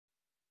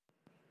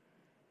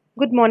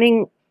Good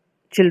morning,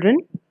 children.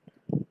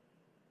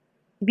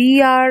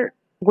 We are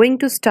going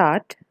to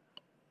start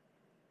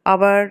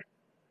our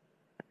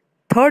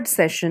third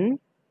session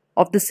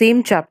of the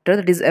same chapter,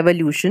 that is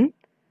evolution.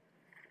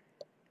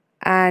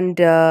 And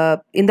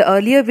in the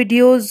earlier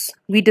videos,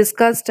 we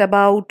discussed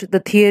about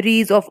the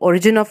theories of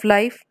origin of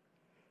life.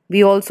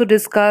 We also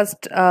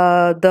discussed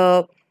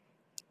the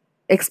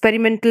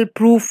experimental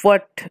proof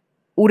what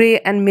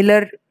Urey and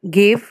Miller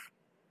gave.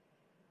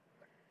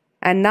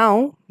 And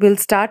now we'll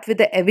start with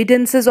the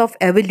evidences of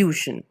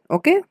evolution.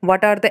 Okay,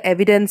 what are the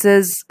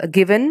evidences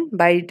given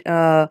by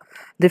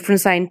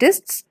different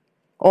scientists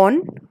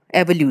on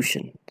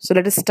evolution? So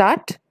let us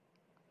start.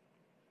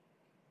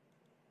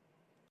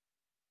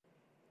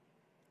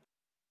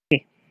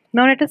 Okay,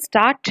 now let us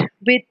start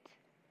with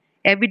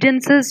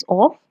evidences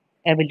of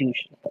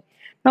evolution.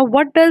 Now,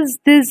 what does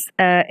this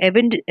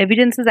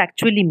evidences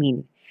actually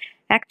mean?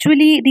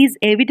 Actually, these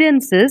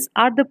evidences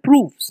are the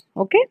proofs.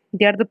 Okay,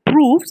 they are the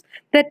proofs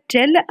that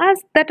tell us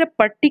that a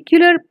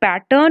particular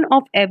pattern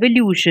of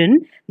evolution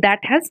that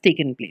has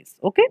taken place.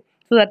 Okay,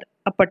 so that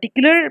a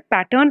particular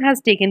pattern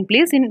has taken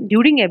place in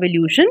during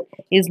evolution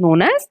is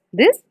known as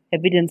this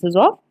evidences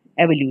of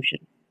evolution.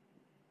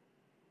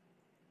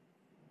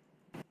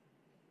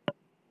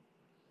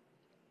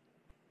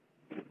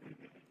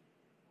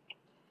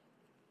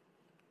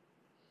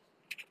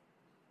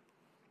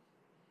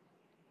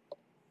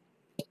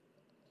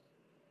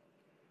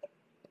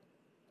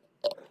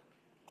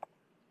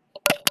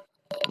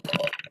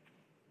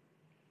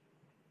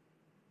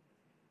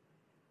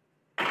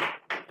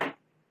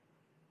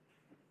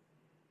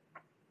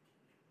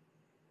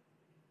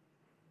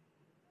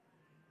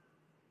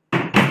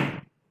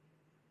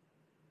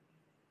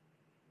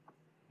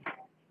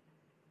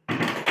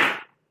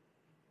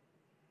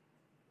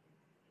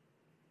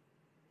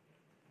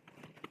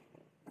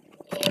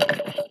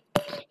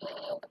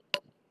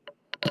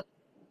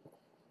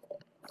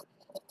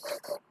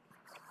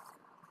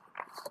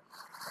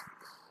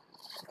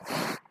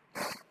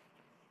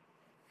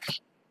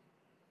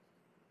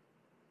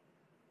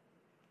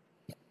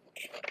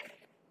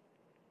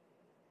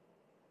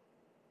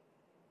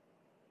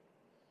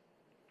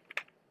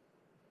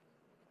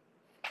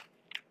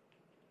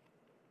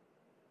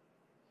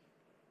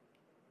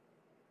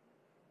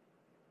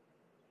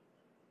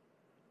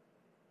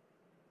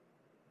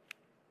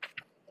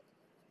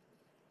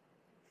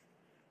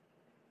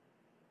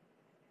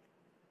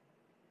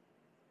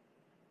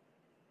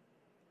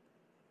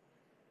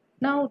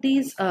 Now,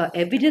 these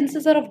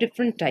evidences are of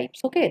different types.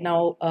 Okay,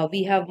 now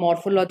we have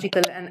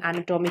morphological and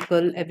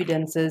anatomical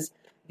evidences.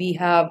 We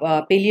have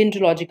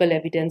paleontological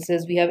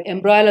evidences. We have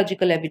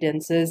embryological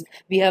evidences.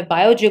 We have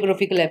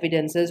biogeographical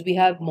evidences. We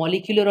have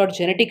molecular or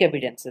genetic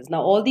evidences.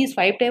 Now, all these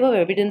five types of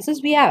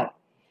evidences we have.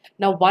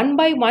 Now, one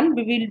by one,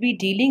 we will be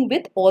dealing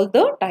with all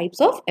the types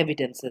of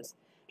evidences.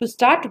 To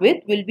start with,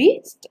 we'll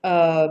be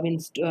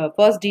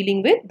first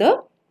dealing with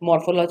the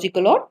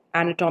morphological or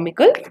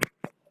anatomical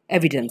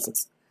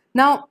evidences.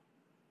 Now,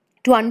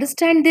 to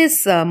understand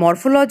this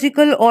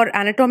morphological or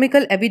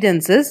anatomical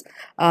evidences,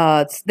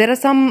 there are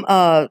some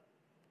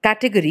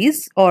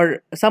categories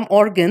or some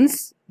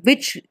organs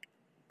which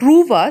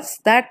prove us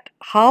that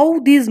how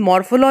these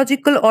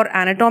morphological or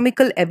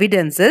anatomical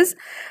evidences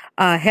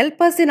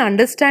help us in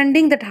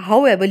understanding that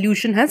how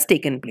evolution has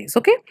taken place.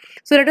 Okay,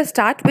 so let us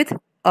start with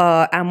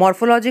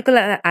morphological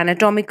and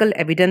anatomical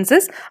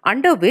evidences,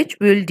 under which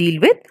we will deal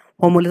with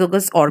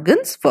homologous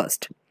organs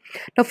first.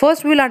 Now,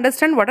 first we will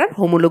understand what are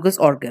homologous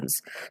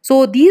organs.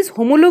 So, these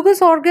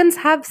homologous organs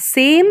have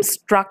same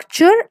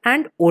structure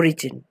and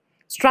origin.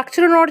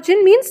 Structure and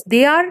origin means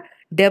they are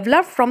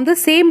developed from the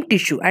same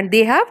tissue and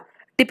they have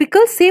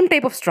typical same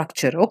type of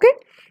structure. Okay,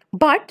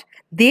 but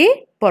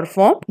they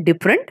perform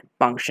different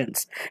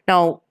functions.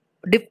 Now,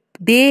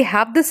 they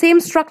have the same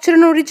structure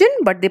and origin,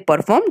 but they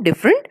perform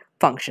different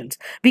functions.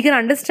 We can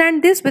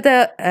understand this with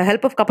a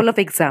help of couple of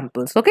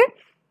examples. Okay.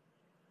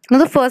 Now,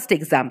 the first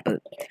example.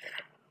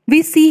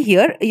 We see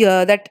here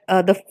that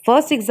the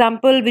first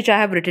example which I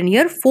have written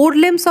here,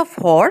 forelimbs of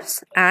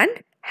horse and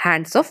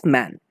hands of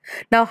man.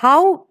 Now,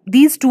 how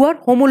these two are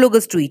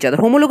homologous to each other?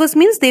 Homologous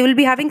means they will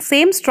be having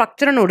same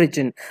structure and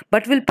origin,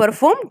 but will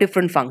perform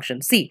different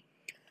functions. See,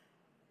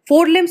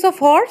 forelimbs of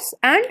horse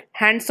and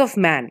hands of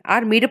man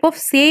are made up of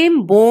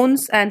same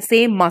bones and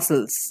same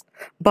muscles,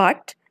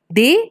 but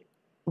they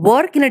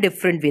work in a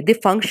different way. They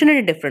function in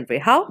a different way.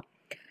 How?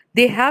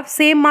 They have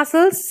same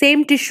muscles,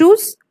 same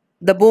tissues,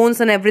 the bones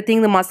and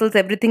everything, the muscles,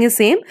 everything is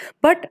same.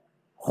 But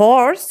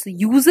horse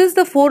uses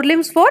the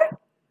forelimbs for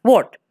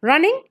what?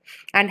 Running.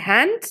 And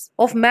hands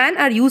of man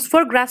are used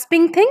for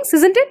grasping things,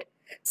 isn't it?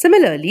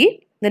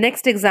 Similarly, the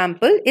next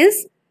example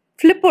is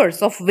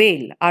flippers of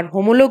whale are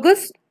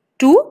homologous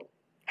to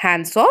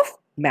hands of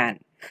man.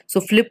 So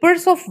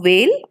flippers of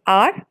whale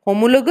are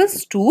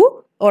homologous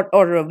to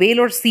or whale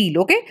or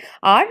seal, okay,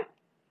 are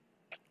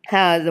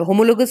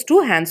homologous to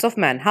hands of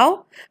man.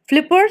 How?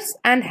 Flippers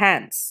and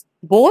hands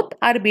both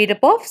are made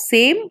up of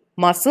same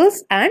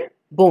muscles and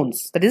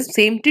bones, that is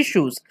same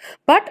tissues,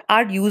 but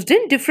are used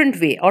in different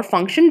way or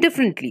function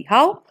differently.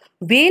 How?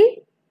 Whale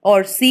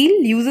or seal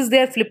uses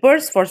their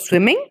flippers for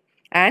swimming,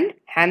 and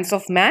hands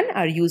of man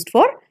are used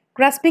for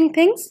grasping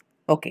things.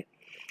 Okay.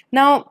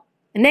 Now,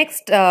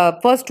 next,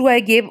 first two I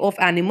gave of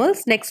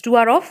animals, next two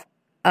are of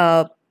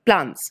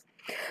plants.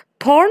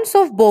 Thorns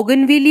of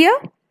bougainvillea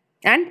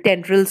and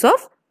tendrils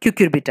of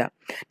cucurbita.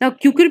 Now,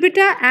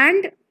 cucurbita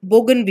and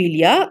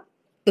bougainvillea,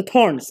 the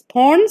thorns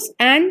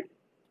and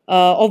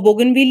of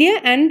bougainvillea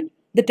and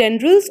the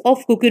tendrils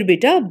of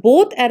cucurbita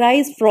both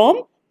arise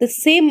from the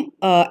same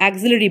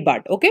axillary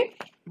bud. Okay,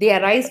 they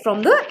arise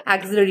from the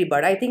axillary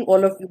bud. I think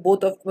all of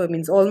you,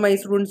 means all my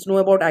students know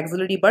about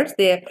axillary buds.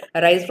 They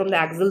arise from the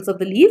axils of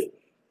the leaf,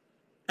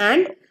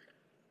 and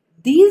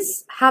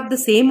these have the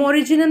same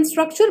origin and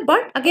structure,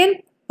 but again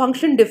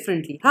function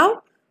differently.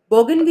 How?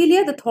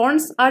 Bougainvillea, the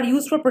thorns are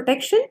used for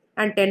protection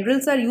and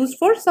tendrils are used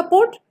for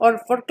support or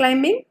for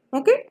climbing.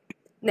 Okay.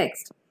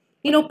 Next,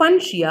 in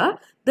Opuntia,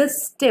 the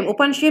stem,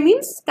 Opuntia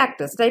means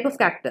cactus, type of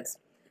cactus.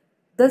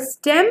 The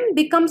stem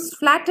becomes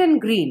flat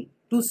and green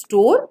to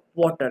store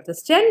water. The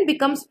stem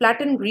becomes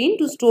flat and green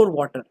to store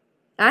water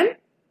and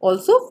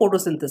also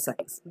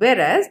photosynthesize.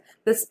 Whereas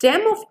the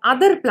stem of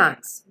other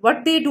plants,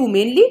 what they do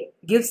mainly,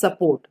 give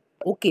support.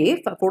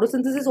 Okay,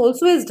 photosynthesis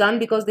also is done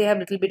because they have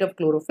little bit of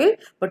chlorophyll,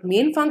 but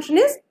main function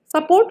is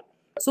support.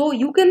 So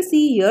you can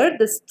see here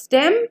the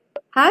stem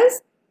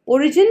has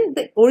origin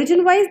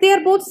wise they are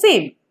both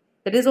same,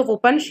 that is of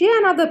Opuntia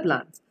and other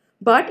plants.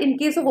 But in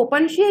case of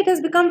Opuntia, it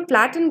has become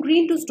flat and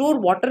green to store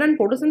water and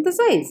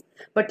photosynthesize.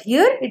 But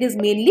here it is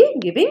mainly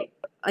giving,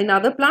 in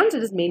other plants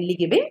it is mainly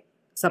giving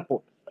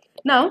support.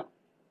 Now,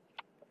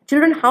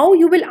 children, how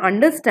you will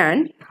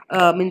understand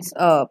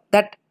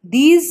that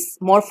these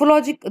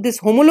these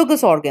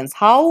homologous organs,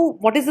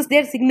 what is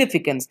their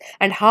significance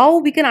and how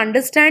we can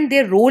understand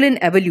their role in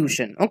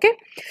evolution. Okay,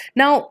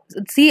 now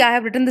see, I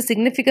have written the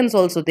significance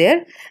also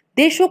there.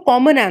 They show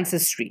common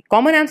ancestry.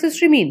 Common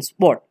ancestry means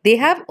what? They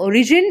have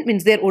origin,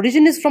 means their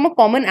origin is from a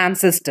common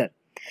ancestor.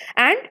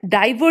 And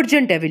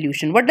divergent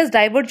evolution. What does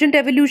divergent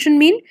evolution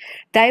mean?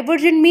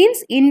 Divergent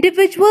means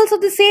individuals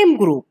of the same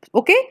group.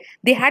 Okay,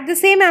 they had the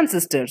same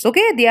ancestors.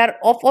 Okay, they are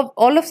of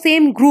all of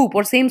same group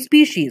or same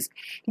species,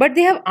 but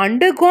they have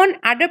undergone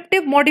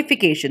adaptive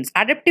modifications.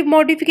 Adaptive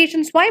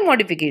modifications, why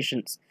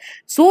modifications?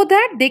 So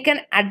that they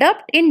can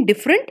adapt in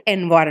different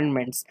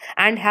environments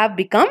and have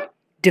become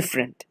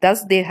different.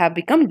 Thus they have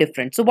become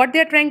different. So what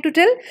they are trying to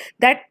tell,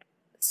 that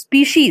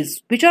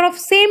species which are of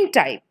same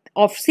type,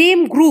 of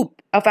same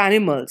group of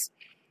animals,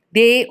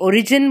 they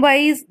origin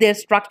wise, their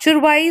structure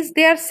wise,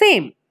 they are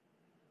same,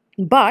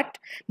 but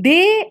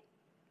they,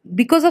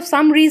 because of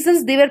some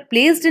reasons, they were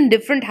placed in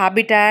different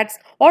habitats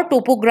or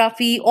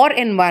topography or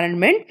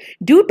environment,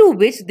 due to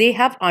which they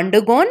have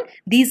undergone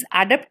these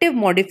adaptive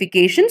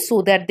modifications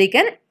so that they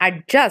can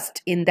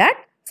adjust in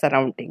that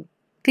surrounding.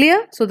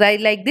 Clear? So that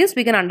like this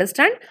we can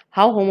understand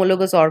how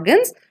homologous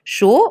organs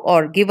show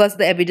or give us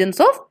the evidence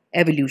of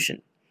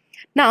evolution.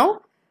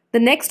 Now, the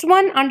next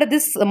one under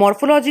this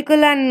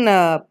morphological and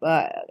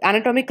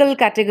anatomical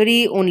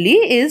category only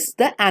is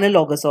the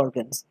analogous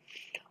organs.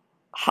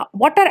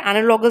 What are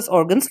analogous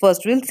organs?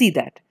 First, we'll see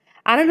that.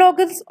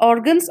 Analogous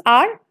organs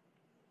are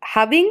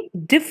having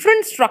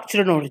different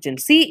structure and origin.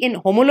 See, in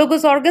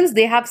homologous organs,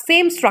 they have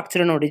same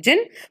structure and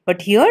origin,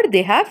 but here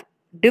they have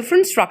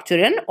different structure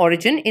and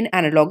origin in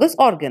analogous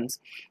organs,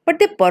 but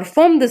they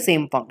perform the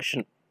same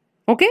function.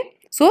 Okay,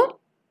 so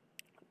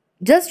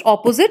just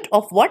opposite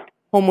of what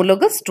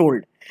homologous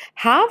told.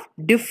 Have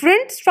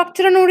different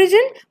structure and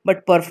origin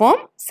but perform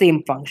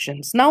same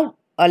functions. Now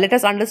let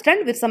us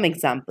understand with some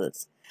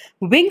examples.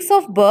 Wings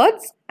of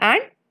birds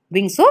and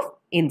wings of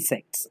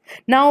insects.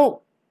 Now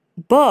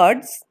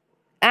birds,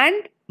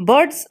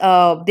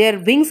 their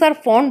wings are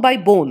formed by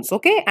bones,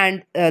 okay,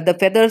 and the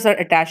feathers are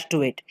attached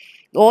to it.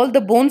 All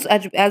the bones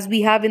as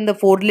we have in the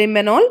forelimb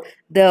and all,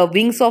 the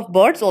wings of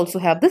birds also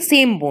have the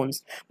same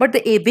bones. But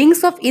the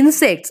wings of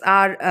insects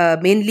are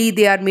mainly,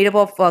 they are made up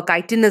of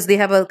chitinous. They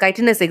have a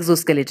chitinous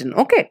exoskeleton.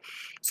 Okay,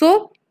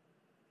 so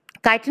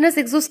chitinous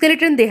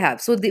exoskeleton they have.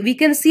 So we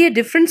can see a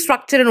different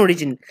structure and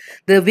origin.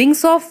 The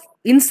wings of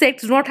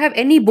insects do not have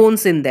any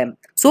bones in them.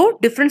 So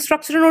different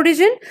structure and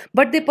origin,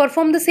 but they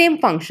perform the same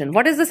function.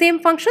 What is the same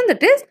function?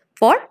 That is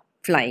for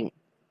flying.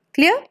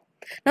 Clear?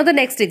 Now the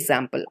next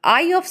example,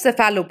 eye of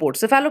cephalopods.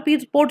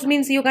 Cephalopods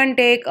means you can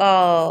take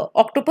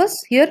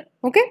octopus here.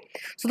 Okay,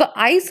 so the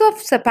eyes of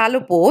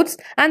cephalopods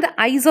and the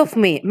eyes of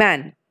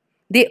man,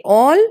 they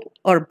all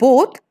or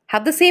both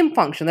have the same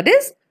function, that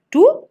is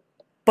to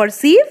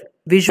perceive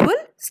visual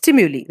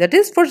stimuli, that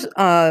is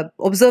for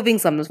observing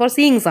something, for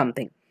seeing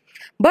something,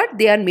 but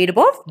they are made up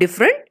of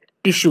different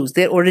tissues.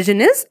 Their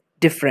origin is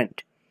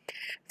different.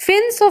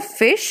 Fins of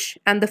fish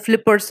and the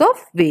flippers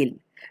of whale.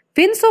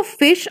 Fins of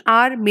fish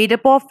are made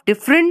up of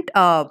different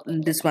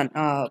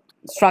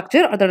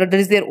structure, or that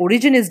is their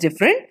origin is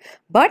different,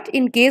 but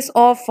in case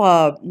of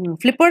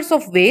flippers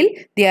of whale,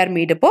 they are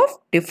made up of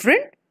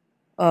different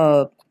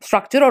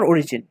structure or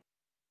origin.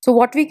 So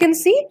what we can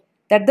see,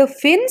 that the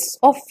fins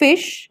of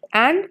fish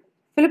and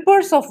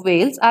flippers of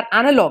whales are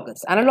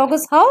analogous.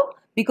 Analogous how?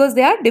 because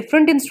they are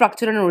different in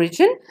structure and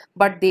origin,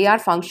 but they are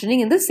functioning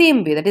in the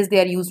same way. That is, they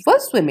are used for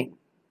swimming.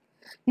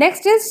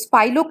 Next is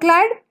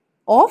phylloclad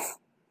of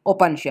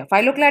Opuntia.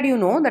 Phylloclad, you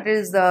know, that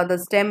is the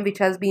stem which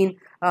has been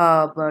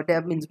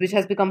which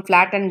has become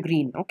flat and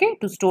green, okay,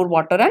 to store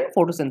water and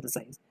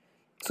photosynthesize.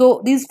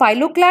 So these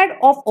phylloclad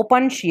of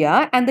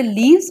Opuntia and the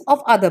leaves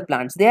of other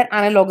plants, they are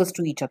analogous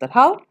to each other.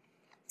 How?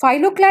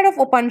 Phylloclad of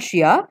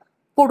Opuntia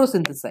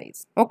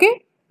photosynthesize.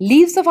 Okay,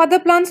 leaves of other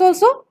plants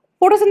also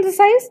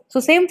photosynthesize. So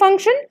same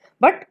function,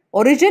 but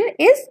origin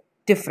is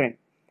different.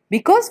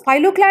 Because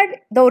phylloclad,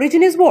 the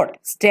origin is what?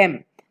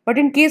 Stem. But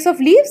in case of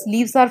leaves,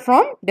 leaves are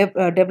from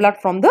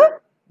developed from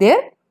their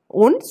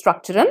own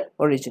structure and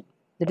origin.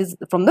 That is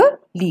from the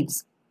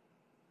leaves.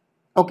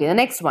 Okay, the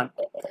next one.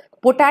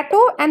 Potato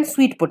and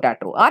sweet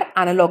potato are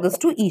analogous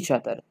to each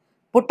other.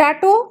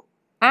 Potato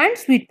and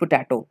sweet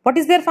potato. What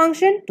is their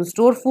function? To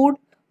store food.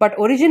 But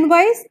origin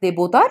wise, they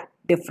both are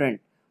different.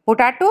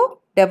 Potato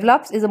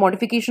develops is a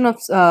modification of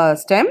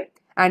stem,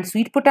 and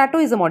sweet potato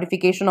is a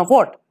modification of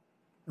what?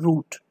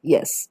 Root.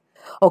 Yes.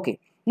 Okay.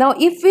 Now,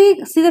 if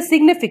we see the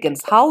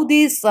significance, how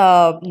these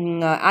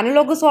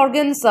analogous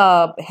organs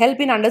help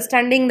in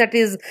understanding, that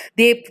is,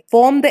 they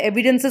form the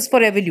evidences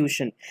for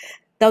evolution.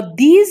 Now,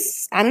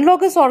 these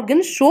analogous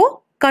organs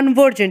show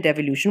convergent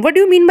evolution. What do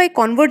you mean by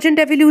convergent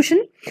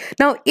evolution?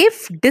 Now,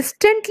 if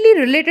distantly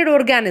related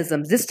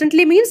organisms,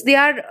 distantly means they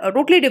are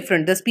totally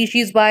different, the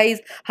species wise,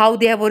 how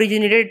they have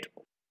originated.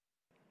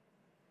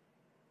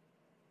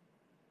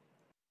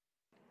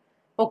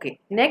 Okay,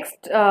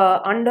 next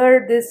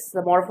under this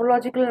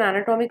morphological and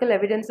anatomical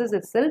evidences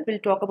itself, we'll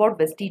talk about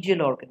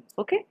vestigial organs.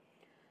 Okay,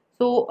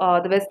 so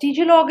the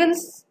vestigial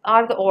organs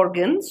are the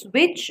organs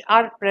which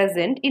are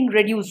present in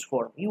reduced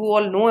form. You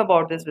all know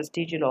about these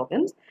vestigial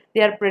organs.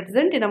 They are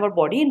present in our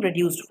body in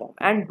reduced form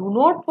and do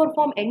not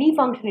perform any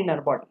function in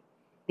our body.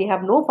 They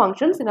have no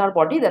functions in our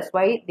body. That's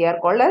why they are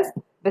called as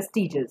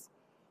vestiges.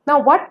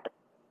 Now, what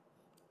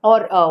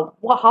or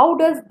how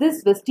does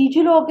this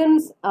vestigial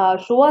organs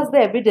show us the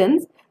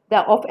evidence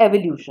of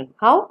evolution?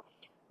 How?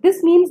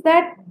 This means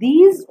that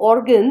these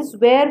organs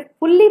were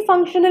fully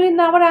functional in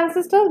our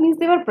ancestors, means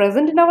they were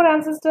present in our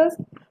ancestors,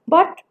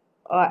 but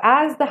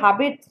as the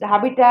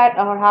habitat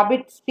or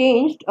habits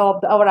changed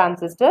of our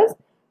ancestors,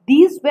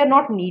 these were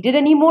not needed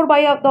anymore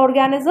by the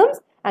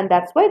organisms, and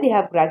that's why they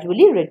have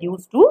gradually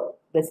reduced to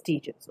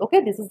vestiges. Okay,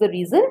 this is the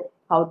reason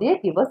how they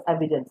give us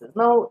evidences.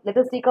 Now, let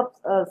us take up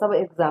some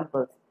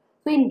examples.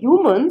 So, in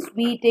humans,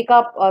 we take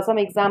up some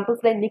examples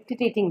like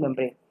nictitating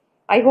membrane.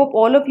 I hope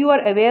all of you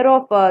are aware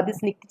of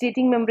this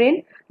nictitating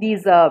membrane.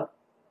 These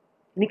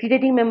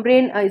nictitating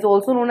membrane is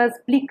also known as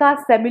plica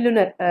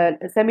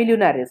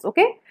semilunaris.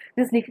 Okay,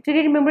 this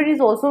nictitating membrane is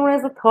also known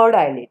as the third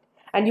eyelid,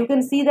 and you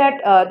can see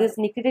that this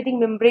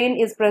nictitating membrane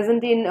is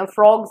present in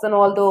frogs and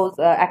all those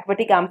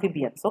aquatic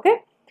amphibians. Okay,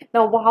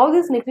 now how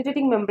this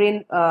nictitating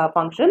membrane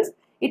functions?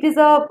 It is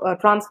a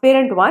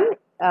transparent one.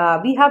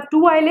 We have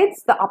two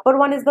eyelids. The upper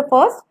one is the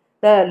first.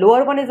 The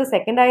lower one is the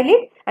second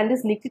eyelid, and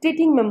this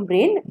nictitating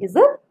membrane is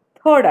the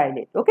third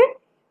eyelid. Okay,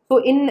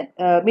 so in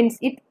means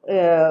it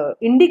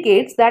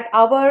indicates that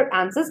our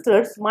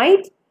ancestors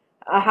might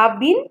have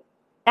been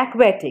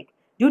aquatic,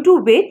 due to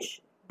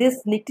which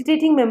this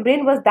nictitating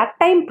membrane was that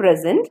time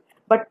present,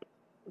 but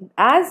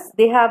as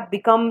they have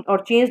become or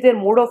changed their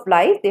mode of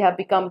life, they have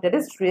become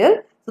terrestrial.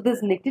 So this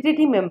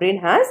nictitating membrane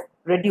has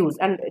reduced.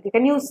 And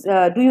can you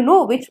do you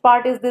know which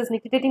part is this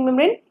nictitating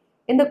membrane?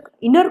 In the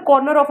inner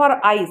corner of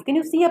our eyes, can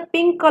you see a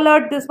pink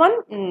colored this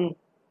one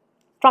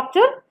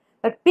structure?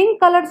 That pink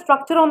colored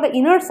structure on the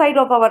inner side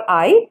of our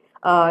eye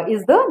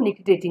is the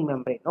nictitating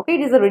membrane. Okay,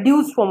 it is a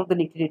reduced form of the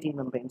nictitating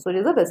membrane. So it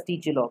is a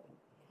vestigial organ.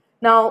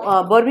 Now,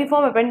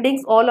 vermiform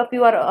appendix, all of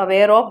you are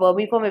aware of.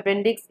 Vermiform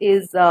appendix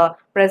is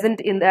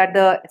present at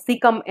the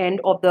cecum end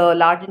of the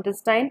large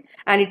intestine,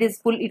 and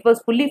it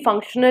was fully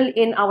functional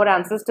in our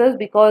ancestors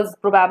because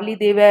probably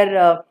they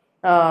were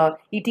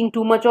eating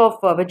too much of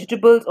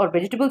vegetables, or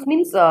vegetables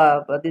means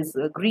this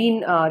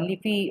green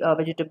leafy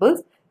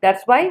vegetables.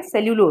 That's why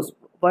cellulose,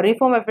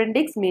 vermiform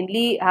appendix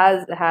mainly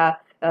has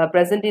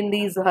present in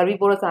these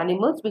herbivorous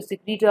animals, which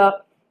secrete a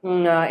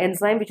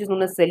enzyme which is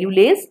known as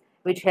cellulase,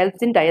 which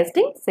helps in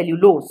digesting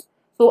cellulose.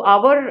 So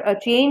our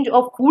change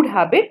of food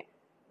habit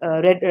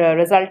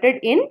resulted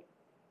in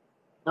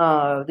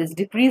this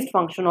decreased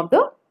function of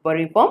the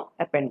vermiform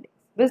appendix.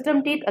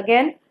 Wisdom teeth,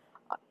 again,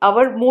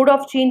 our mode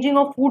of changing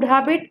of food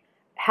habit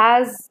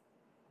has,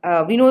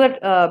 we know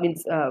that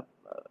means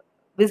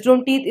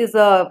wisdom teeth is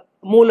a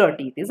molar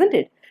teeth, isn't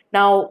it?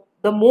 Now,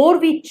 the more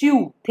we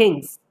chew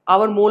things,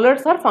 our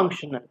molars are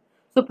functional.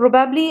 So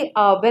probably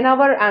when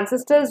our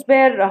ancestors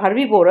were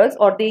herbivorous,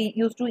 or they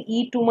used to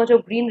eat too much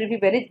of green leafy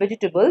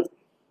vegetables,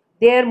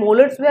 their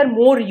molars were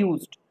more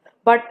used.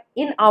 But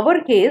in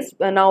our case,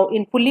 now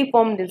in fully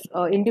formed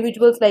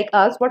individuals like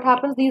us, what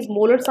happens? These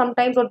molars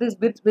sometimes, or these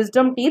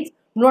wisdom teeth,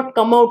 do not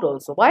come out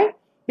also. Why?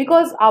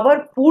 Because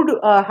our food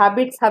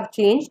habits have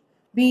changed.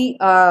 We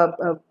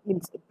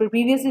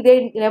previously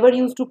they never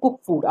used to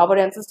cook food. Our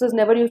ancestors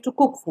never used to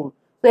cook food,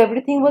 so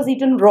everything was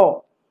eaten raw.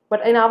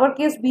 But in our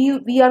case,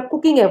 we are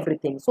cooking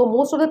everything. So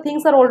most of the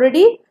things are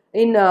already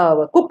in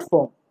cooked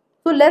form.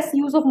 So less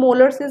use of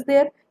molars is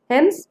there.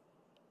 Hence,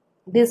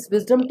 these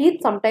wisdom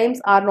teeth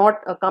sometimes are not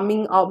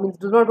coming out, means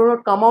do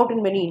not come out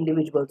in many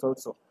individuals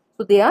also.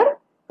 So they are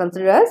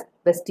considered as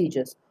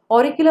vestiges.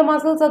 Auricular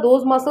muscles are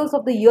those muscles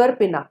of the ear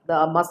pinna.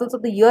 The muscles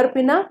of the ear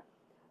pinna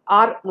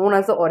are known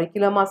as the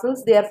auricular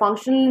muscles. They are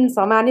functional in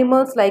some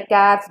animals like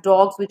cats,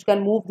 dogs, which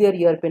can move their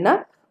ear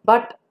pinna.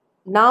 But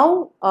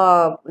now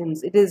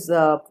it is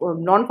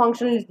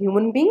non-functional in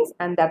human beings,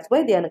 and that's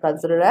why they are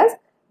considered as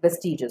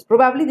vestiges.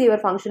 Probably they were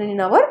functional in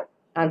our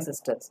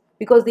ancestors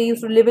because they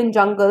used to live in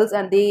jungles,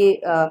 and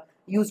they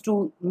used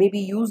to maybe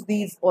use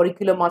these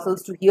auricular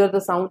muscles to hear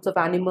the sounds of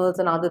animals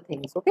and other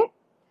things. Okay.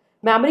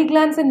 Mammary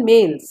glands in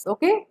males.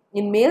 Okay.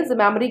 In males, the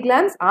mammary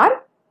glands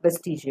are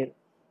vestigial.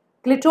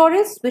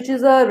 Clitoris, which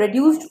is a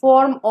reduced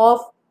form of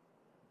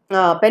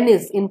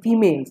penis in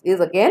females, is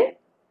again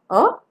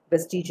a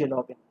vestigial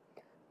organ.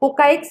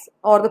 Coccygis,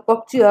 or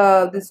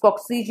this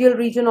coccygeal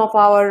region of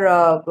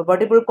our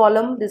vertebral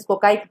column, this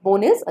coccygeal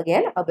bone is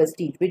again a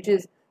vestige, which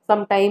is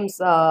sometimes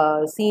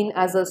seen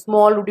as a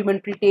small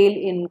rudimentary tail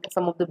in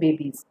some of the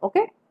babies.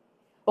 Okay.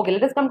 Okay,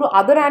 let us come to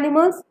other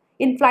animals.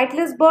 In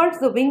flightless birds,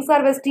 the wings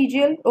are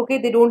vestigial. Okay,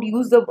 they don't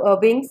use the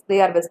wings;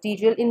 they are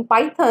vestigial. In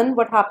python,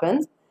 what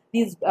happens?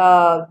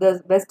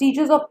 The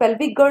vestiges of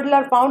pelvic girdle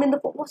are found in the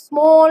form of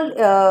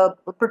small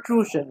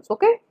protrusions.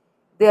 Okay,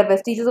 they are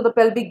vestiges of the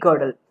pelvic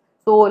girdle.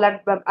 So,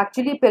 like,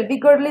 actually,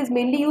 pelvic girdle is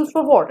mainly used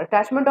for what?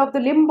 Attachment of the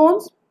limb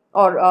bones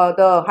or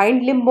the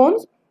hind limb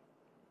bones.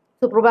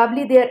 So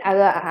probably their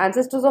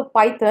ancestors of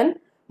python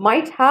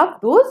might have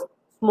those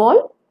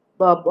small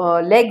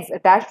legs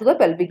attached to the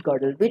pelvic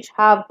girdle, which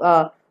have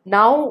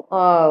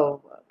now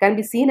can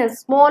be seen as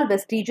small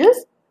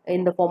vestiges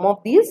in the form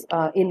of these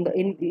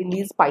in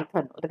these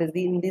python, that is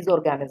in these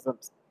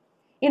organisms.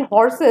 In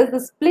horses, the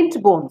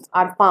splint bones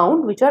are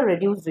found, which are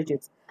reduced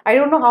digits. I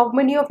don't know how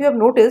many of you have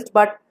noticed,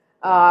 but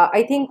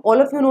I think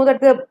all of you know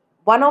that the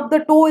one of the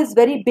toe is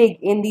very big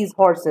in these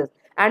horses,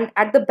 and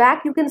at the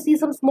back you can see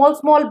some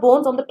small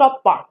bones on the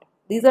top part.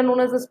 These are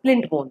known as the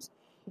splint bones.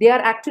 They are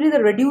actually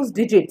the reduced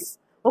digits.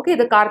 Okay,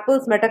 the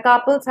carpals,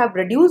 metacarpals have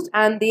reduced,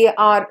 and they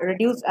are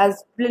reduced as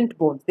splint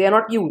bones. They are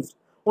not used.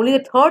 Only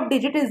the third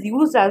digit is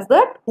used as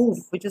the hoof,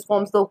 which is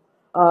forms the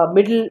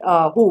middle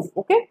hoof.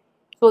 Okay.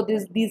 So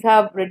these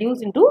have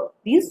reduced into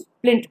these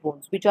splint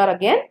bones, which are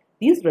again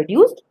these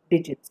reduced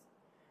digits.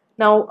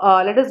 Now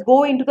let us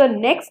go into the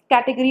next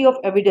category of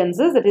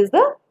evidences, that is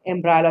the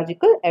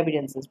embryological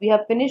evidences. We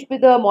have finished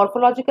with the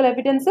morphological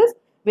evidences.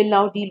 We'll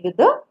now deal with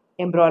the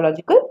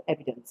embryological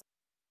evidence.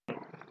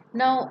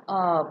 Now,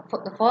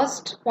 for the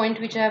first point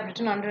which I have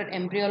written under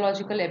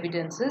embryological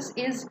evidences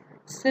is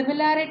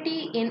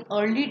similarity in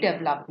early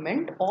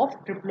development of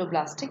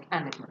triploblastic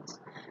animals.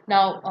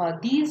 Now,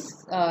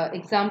 these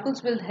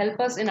examples will help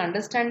us in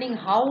understanding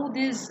how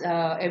these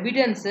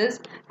evidences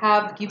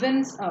have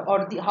given,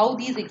 how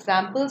these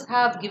examples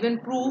have given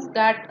proof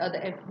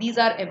that these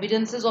are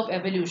evidences of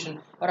evolution,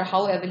 or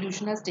how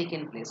evolution has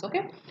taken place.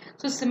 Okay,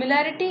 so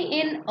similarity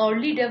in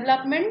early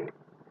development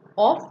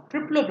of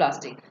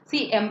triploblastic.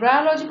 See,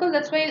 embryological,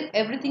 that's why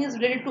everything is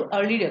related to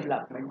early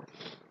development.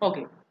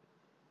 Okay.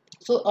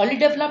 So early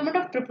development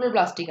of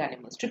triploblastic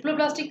animals.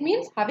 Triploblastic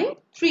means having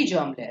 3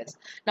 germ layers.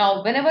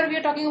 Now, whenever we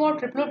are talking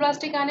about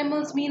triploblastic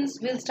animals, means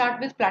we'll start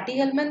with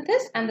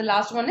platyhelminthes, and the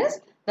last one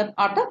is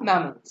are the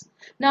mammals.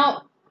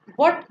 Now,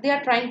 what they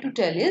are trying to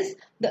tell is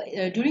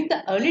during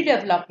the early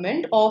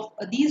development of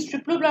these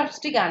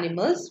triploblastic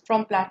animals,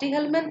 from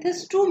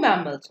platyhelminthes to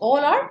mammals, all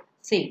are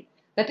same.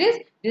 That is,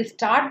 they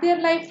start their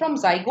life from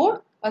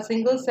zygote, a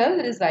single cell,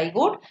 that is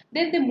zygote.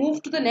 Then they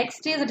move to the next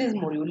stage, that is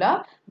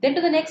morula. Then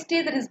to the next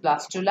stage, that is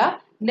blastula.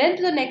 Then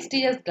to the next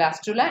stage is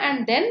gastrula.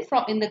 And then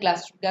from in the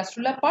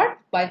gastrula part,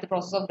 by the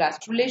process of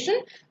gastrulation,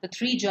 the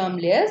 3 germ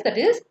layers, that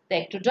is the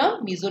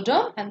ectoderm,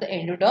 mesoderm, and the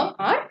endoderm,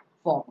 are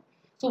formed.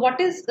 So what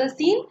is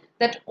seen,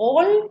 that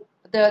all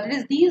that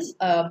is these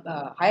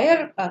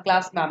higher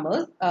class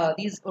mammals,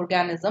 these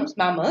organisms,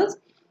 mammals,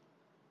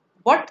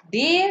 what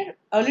their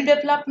early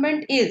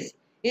development is,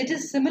 it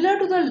is similar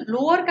to the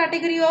lower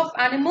category of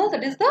animals,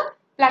 that is the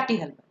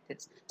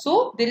platyhelminthes.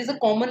 So there is a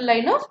common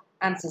line of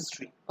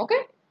ancestry. Okay.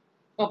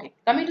 Okay.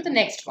 Coming to the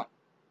next one.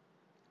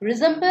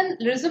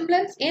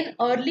 Resemblance in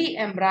early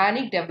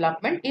embryonic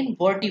development in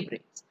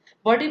vertebrates.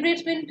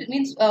 Vertebrates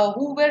means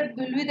will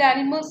be the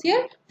animals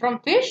here,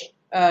 from fish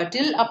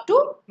till up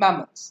to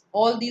mammals.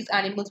 All these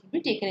animals will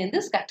be taken in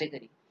this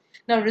category.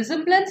 Now,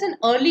 resemblance in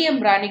early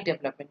embryonic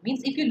development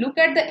means if you look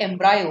at the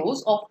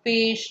embryos of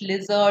fish,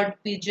 lizard,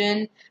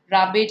 pigeon,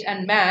 rabbit,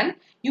 and man,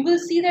 you will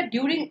see that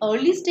during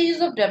early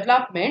stages of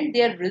development,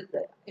 their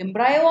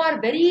embryo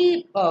are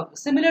very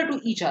similar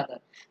to each other.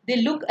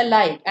 They look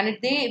alike, and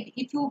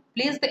if you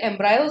place the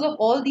embryos of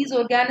all these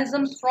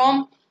organisms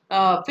from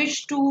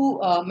fish to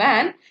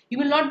man, you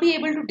will not be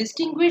able to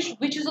distinguish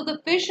which is of the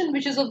fish and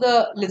which is of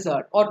the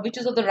lizard, or which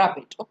is of the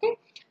rabbit. Okay,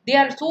 they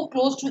are so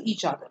close to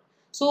each other.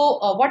 So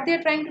what they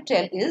are trying to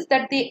tell is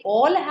that they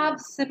all have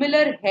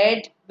similar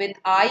head with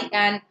eye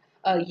and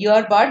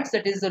earbuds,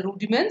 that is the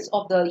rudiments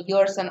of the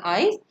ears and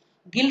eyes.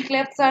 Gill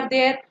clefts are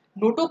there,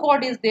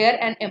 notochord is there,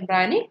 and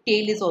embryonic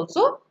tail is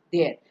also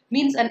there.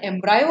 Means an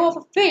embryo of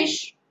a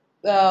fish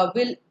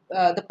will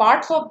the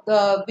parts of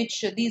the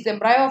which these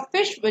embryo of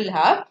fish will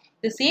have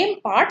the same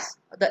parts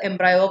the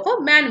embryo of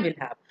a man will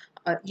have.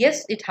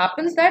 Yes, it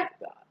happens that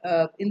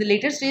in the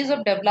later stage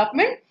of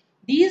development,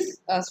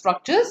 these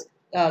structures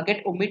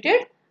get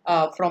omitted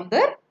from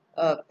the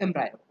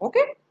embryo.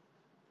 Okay.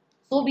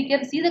 So we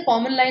can see the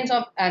common lines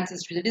of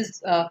ancestry. That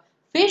is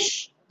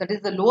fish, that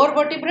is the lower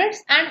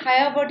vertebrates, and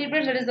higher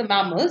vertebrates, that is the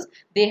mammals.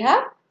 They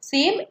have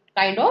same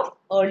kind of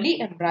early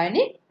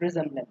embryonic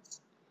resemblance.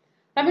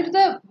 Coming to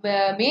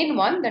the main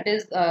one, that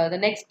is the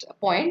next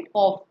point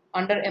of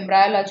under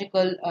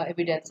embryological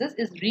evidences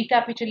is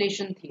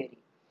recapitulation theory.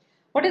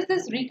 What is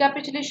this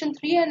recapitulation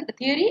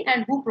theory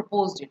and who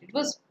proposed it? It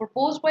was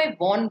proposed by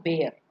von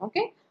Baer.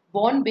 Okay,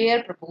 von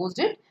Baer proposed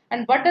it,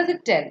 and what does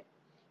it tell?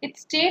 It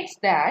states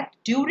that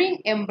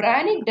during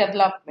embryonic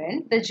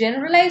development, the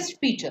generalized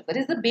features, that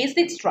is the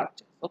basic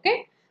structure,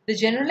 okay, the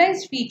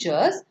generalized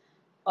features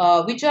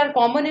which are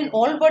common in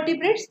all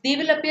vertebrates, they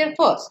will appear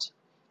first,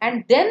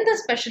 and then the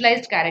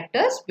specialized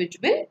characters which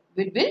will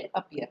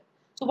appear.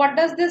 So what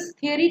does this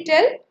theory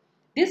tell?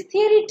 This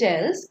theory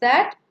tells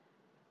that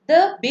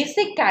the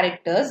basic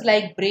characters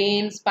like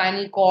brain,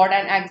 spinal cord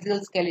and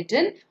axial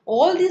skeleton,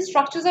 all these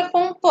structures are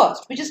formed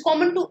first, which is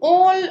common to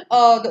all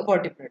the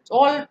vertebrates.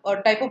 All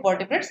type of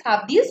vertebrates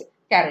have these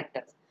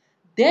characters.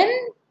 Then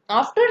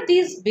after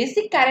these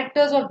basic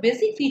characters or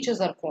basic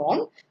features are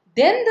formed,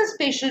 then the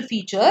spatial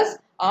features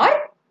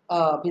are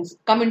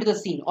come into the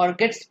scene or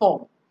gets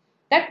formed.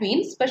 That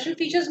means special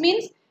features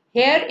means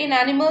hair in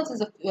animals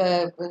is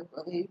a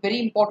very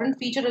important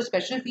feature or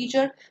special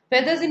feature.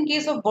 Feathers in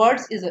case of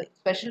birds is a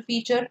special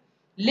feature.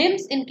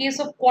 Limbs in case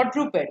of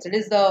quadrupeds, it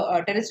is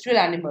the terrestrial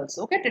animals,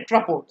 okay,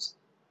 tetrapods.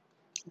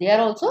 They are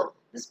also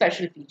the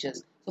special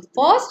features. So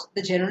first,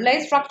 the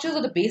generalized structures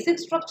or the basic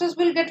structures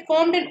will get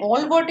formed in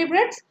all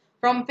vertebrates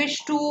from fish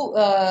to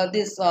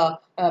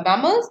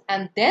mammals,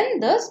 and then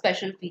the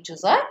special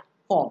features are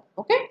formed.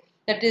 Okay,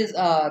 that is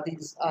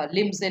these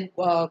limbs in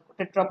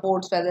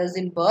tetrapods, feathers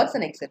in birds,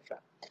 and etc.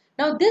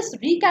 Now, this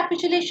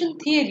recapitulation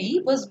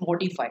theory was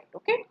modified.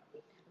 Okay,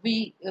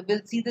 we will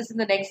see this in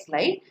the next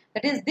slide.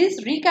 That is,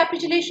 this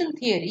recapitulation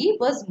theory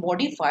was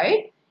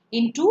modified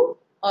into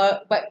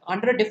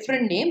under a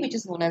different name, which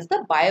is known as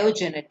the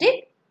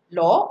biogenetic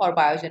law or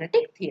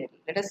biogenetic theory.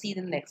 Let us see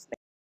the next slide.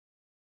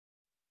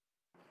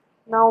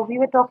 Now, we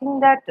were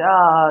talking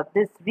that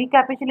this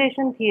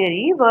recapitulation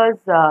theory was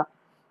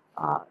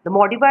the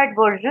modified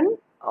version,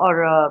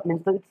 or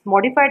means its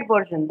modified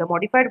version. The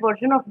modified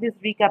version of this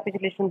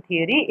recapitulation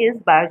theory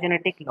is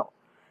biogenetic law.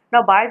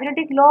 Now,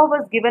 biogenetic law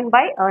was given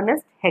by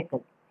Ernest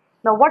Haeckel.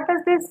 Now, what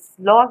does this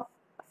law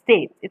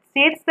state? It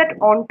states that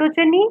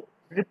ontogeny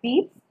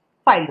repeats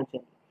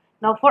phylogeny.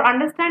 Now, for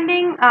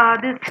understanding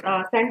this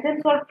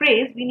sentence or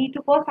phrase, we need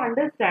to first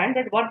understand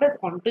that what does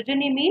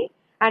ontogeny mean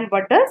and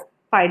what does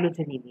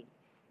phylogeny mean.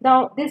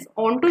 Now, this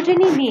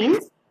ontogeny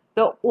means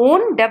the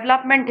own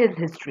developmental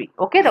history.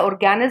 Okay, the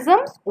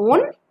organism's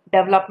own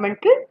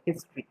developmental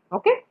history.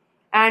 Okay,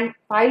 and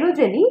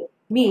phylogeny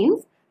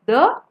means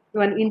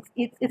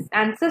its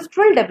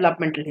ancestral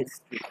developmental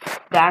history,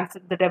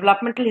 the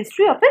developmental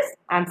history of its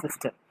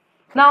ancestor.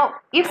 Now,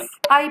 if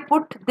I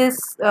put this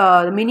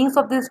the meanings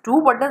of these two,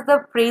 what does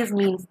the phrase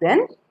means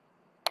then?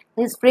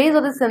 This phrase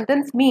or this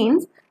sentence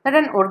means that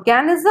an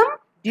organism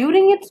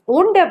during its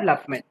own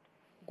development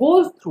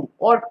goes through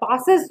or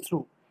passes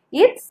through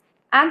its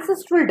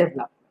ancestral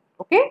development.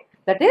 Okay,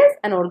 that is,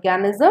 an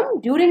organism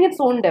during its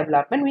own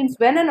development means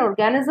when an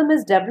organism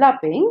is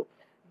developing,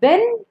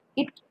 when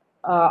it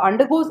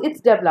undergoes its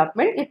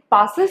development, it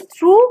passes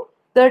through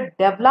the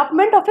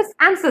development of its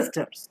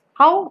ancestors.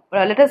 How?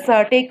 Let us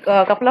take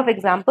a couple of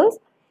examples.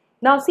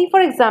 Now, see,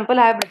 for example,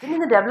 I have written in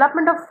the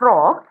development of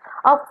frog,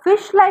 a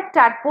fish-like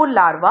tadpole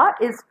larva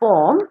is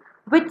formed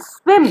which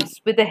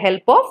swims with the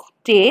help of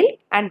tail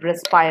and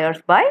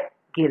respires by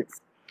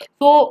gills.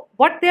 So,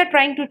 what they are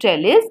trying to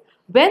tell is,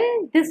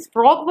 when this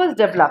frog was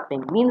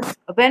developing, means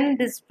when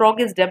this frog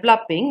is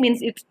developing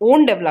means its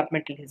own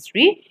developmental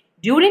history.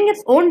 During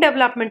its own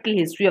developmental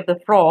history of the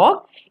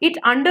frog, it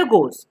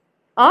undergoes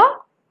a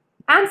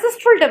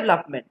ancestral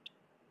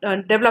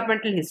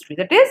developmental history.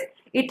 That is,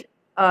 it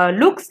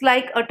looks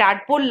like a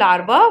tadpole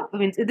larva.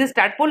 Means this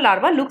tadpole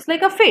larva looks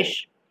like a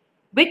fish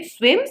which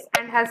swims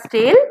and has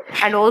tail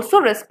and also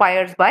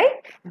respires by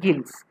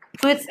gills.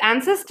 So its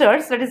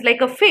ancestors, that is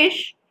like a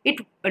fish, it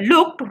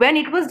looked when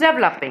it was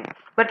developing,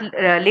 but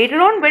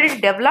later on when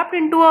it developed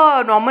into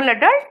a normal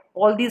adult,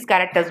 all these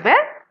characters were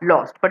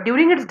lost. But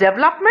during its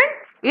development,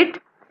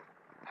 it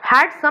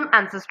had some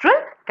ancestral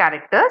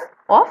characters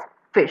of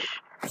fish.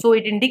 So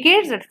it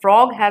indicates that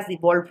frog has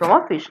evolved from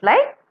a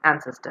fish-like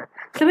ancestor.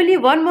 Similarly,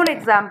 one more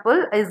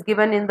example is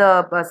given in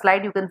the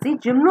slide. You can see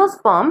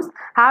gymnosperms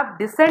have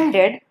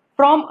descended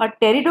from a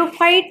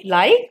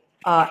pteridophyte-like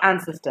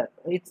ancestor.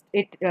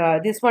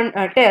 This one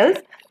tells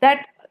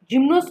that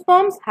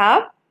gymnosperms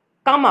have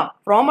come up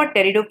from a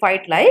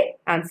pteridophyte-like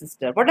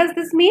ancestor. What does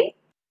this mean?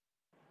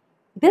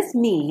 This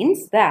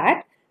means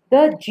that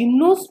the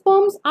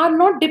gymnosperms are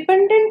not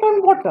dependent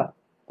on water,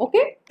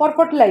 okay, for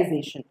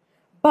fertilization,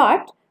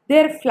 but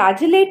their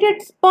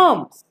flagellated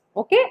sperms,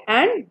 okay,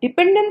 and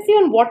dependency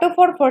on water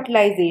for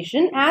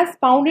fertilization as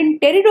found in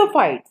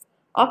pteridophytes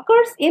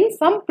occurs in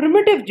some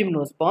primitive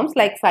gymnosperms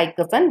like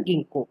cycas and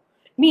ginkgo.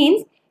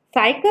 Means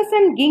cycas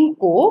and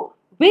ginkgo,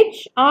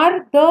 which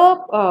are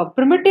the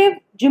primitive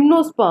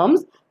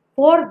gymnosperms,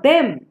 for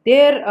them,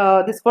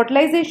 their this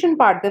fertilization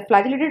part, the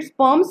flagellated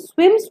sperm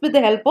swims with the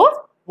help of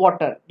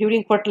water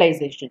during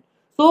fertilization.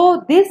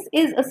 So this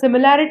is a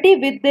similarity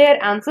with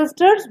their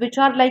ancestors, which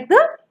are like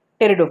the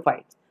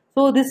pteridophytes.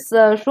 So this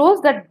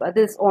shows that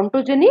this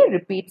ontogeny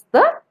repeats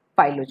the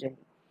phylogeny.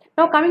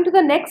 Now coming to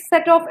the next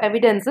set of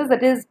evidences,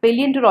 that is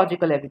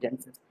paleontological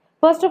evidences.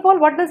 First of all,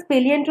 what does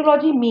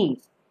paleontology mean?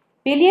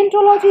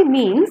 Paleontology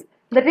means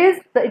that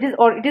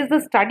it is the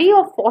study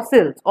of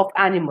fossils of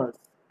animals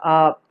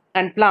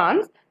and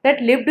plants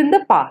that lived in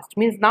the past.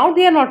 Means now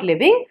they are not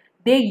living;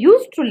 they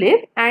used to live,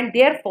 and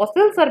their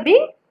fossils are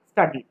being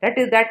studied. That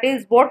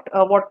is what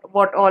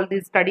all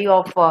this study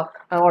of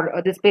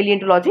this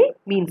paleontology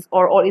means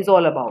or is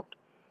all about.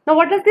 Now,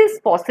 what does this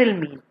fossil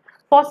mean?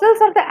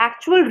 Fossils are the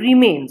actual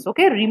remains,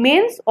 okay,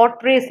 remains or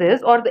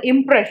traces or the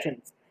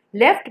impressions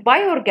left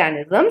by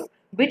organisms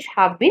which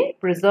have been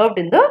preserved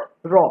in the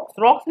rocks.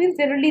 Rocks means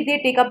generally they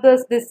take up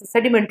this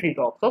sedimentary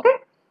rocks, okay,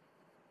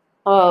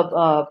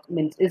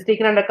 means is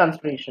taken under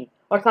consideration,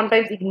 or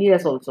sometimes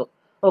igneous also.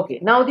 Okay,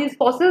 now these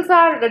fossils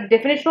are the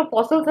definition of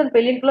fossils and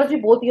paleontology,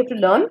 both you have to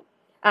learn.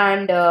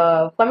 And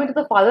coming to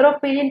the father of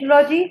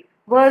paleontology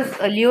was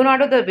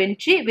Leonardo da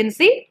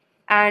Vinci,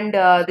 and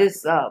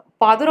this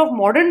father of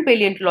modern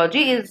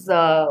paleontology is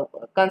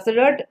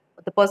considered,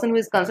 the person who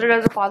is considered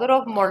as the father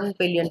of modern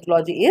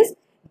paleontology is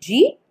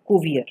G.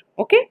 Cuvier.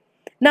 Okay.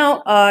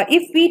 Now,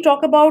 if we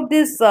talk about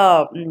this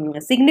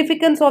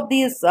significance of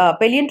this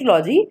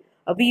paleontology,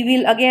 we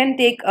will again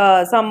take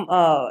some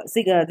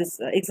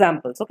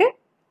examples. Okay.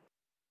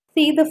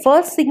 See, the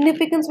first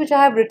significance which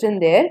I have written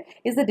there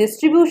is the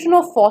distribution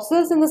of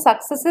fossils in the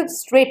successive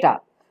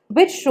strata,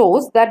 which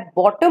shows that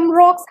bottom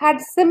rocks had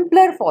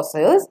simpler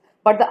fossils,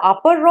 but the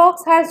upper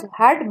rocks has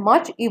had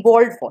much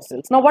evolved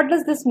fossils. Now, what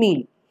does this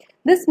mean?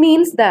 This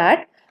means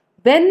that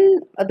when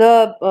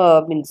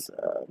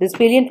these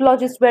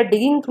paleontologists were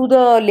digging through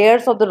the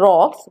layers of the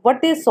rocks,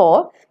 what they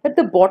saw that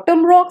the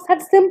bottom rocks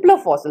had simpler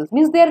fossils,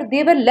 means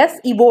they were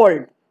less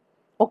evolved,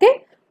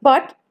 okay,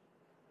 but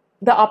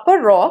the upper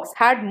rocks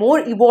had more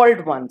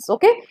evolved ones,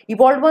 okay.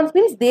 Evolved ones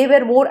means they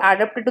were more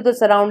adapted to the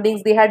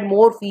surroundings, they had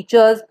more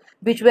features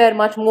which were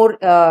much more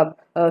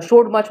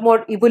showed much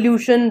more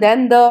evolution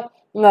than the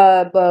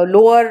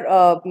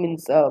lower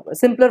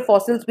simpler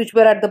fossils which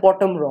were at the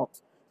bottom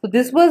rocks. So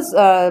this is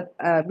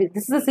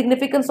the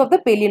significance of the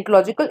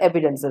paleontological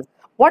evidences,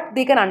 what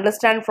they can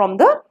understand from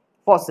the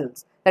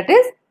fossils. That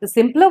is, the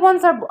simpler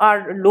ones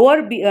are lower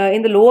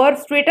in the lower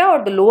strata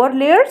or the lower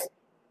layers,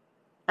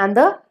 and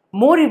the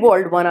more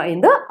evolved one are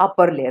in the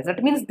upper layers.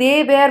 That means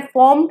they were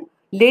formed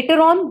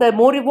later on, the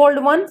more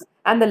evolved ones,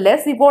 and the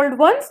less evolved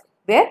ones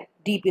were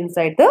deep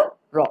inside the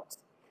rocks.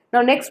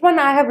 Now next one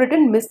I have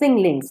written missing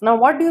links. Now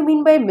what do you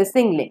mean by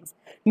missing links?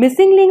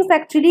 Missing links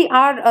actually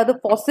are the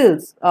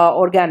fossils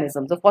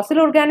organisms. The fossil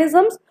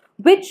organisms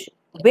which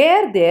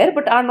were there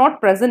but are not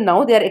present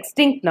now, they are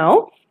extinct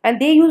now, and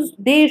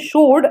they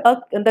showed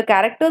the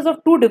characters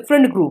of two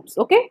different groups,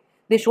 okay.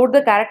 They showed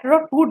the character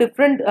of two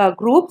different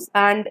groups,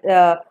 and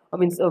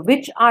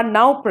which are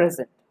now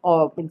present,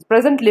 or means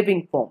present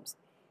living forms.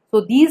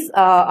 So these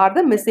are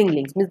the missing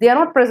links. Means they are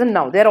not present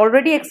now; they are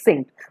already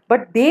extinct,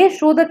 but they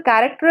show the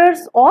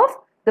characters of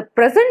the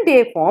present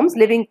day forms,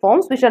 living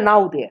forms, which are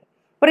now there.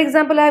 For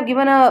example, I have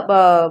given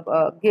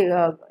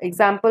a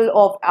example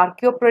of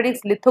Archaeopteryx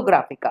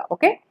lithographica.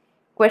 Okay,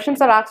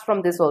 questions are asked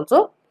from this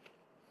also.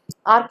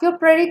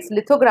 Archaeopteryx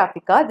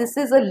lithographica. This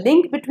is a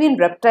link between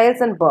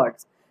reptiles and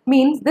birds.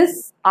 Means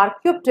this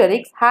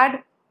Archaeopteryx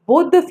had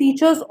both the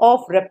features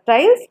of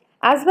reptiles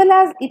as well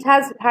as it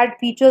has had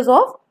features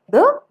of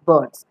the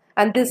birds.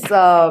 And this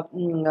fossil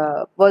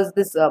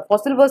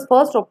was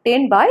first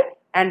obtained by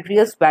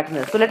Andreas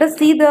Wagner. So let us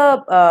see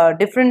the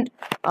different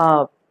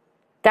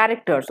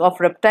characters of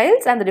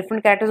reptiles and the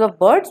different characters of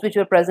birds which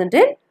were present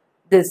in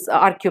this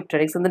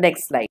Archaeopteryx in the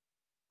next slide.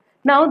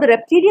 Now, the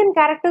reptilian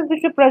characters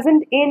which were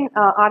present in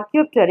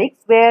Archaeopteryx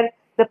were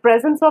the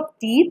presence of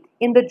teeth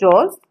in the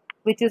jaws,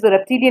 which is a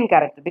reptilian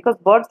character because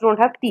birds don't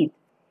have teeth.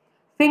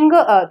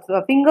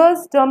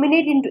 Fingers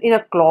terminate in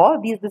a claw.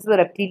 This is a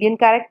reptilian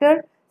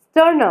character.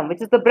 Sternum,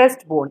 which is the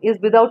breastbone, is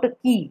without a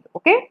keel.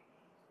 Okay.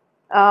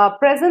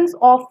 Presence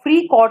of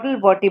free caudal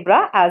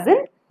vertebra, as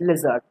in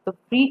lizard. The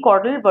free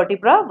caudal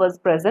vertebra was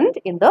present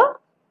in the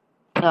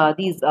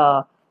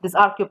this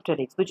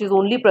Archaeopteryx, which is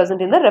only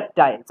present in the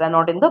reptiles and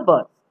not in the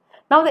birds.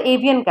 Now the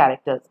avian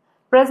characters.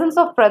 Presence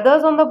of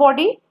feathers on the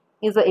body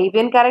is the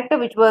avian character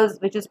which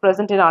is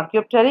present in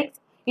Archaeopteryx.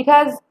 It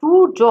has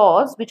two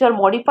jaws which are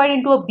modified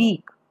into a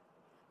beak.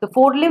 The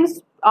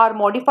forelimbs are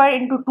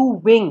modified into two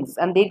wings,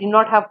 and they did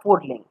not have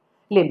four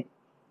limb.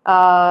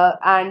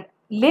 And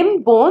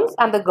limb bones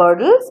and the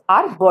girdles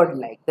are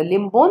bird-like. The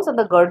limb bones and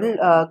the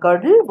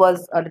girdle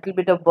was a little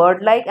bit of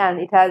bird-like, and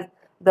it has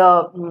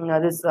the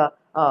this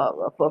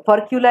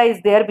furcula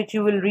is there, which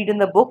you will read in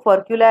the book.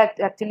 Furcula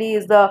actually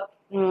is the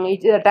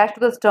it is attached to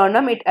the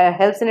sternum. It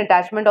helps in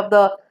attachment of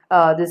the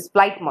this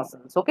flight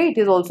muscles. Okay, it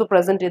is also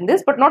present in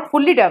this, but not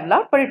fully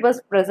developed, but it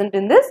was present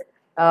in this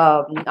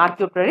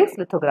Archaeopteryx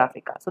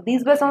lithographica. So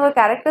these were some of the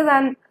characters,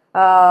 and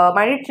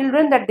my dear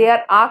children, that they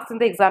are asked in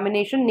the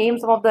examination, name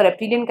some of the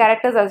reptilian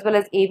characters as well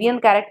as avian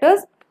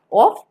characters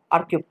of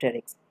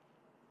Archaeopteryx.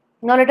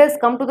 Now let us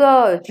come to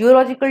the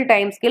geological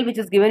time scale, which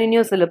is given in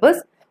your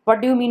syllabus.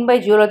 What do you mean by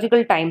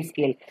geological time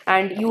scale?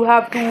 And you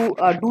have to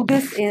do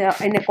this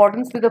in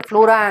accordance with the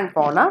flora and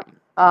fauna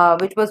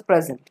which was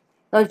present.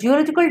 Now,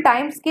 geological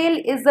time scale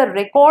is the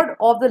record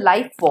of the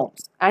life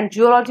forms and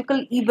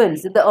geological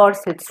events in the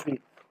Earth's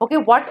history. Okay,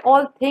 what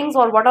all things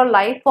or what all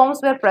life forms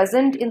were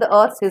present in the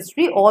Earth's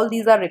history, all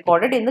these are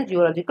recorded in the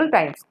geological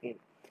time scale.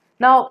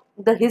 Now,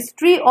 the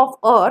history of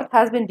Earth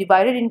has been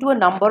divided into a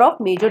number of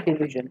major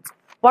divisions.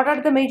 What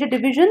are the major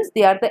divisions?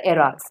 They are the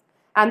eras.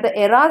 And the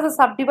eras are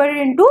subdivided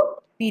into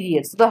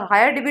periods. So, the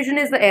higher division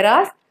is the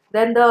eras,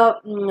 then the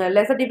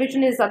lesser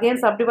division is again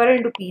subdivided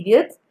into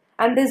periods.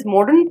 And these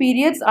modern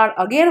periods are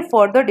again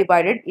further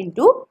divided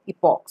into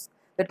epochs.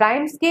 The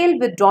time scale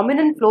with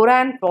dominant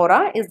flora and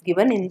fauna is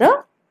given in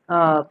the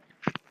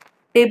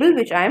table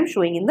which I am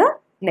showing in the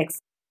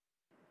next.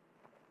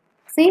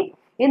 See,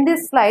 in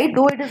this slide,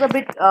 though it is a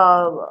bit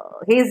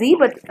hazy,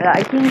 but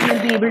I think you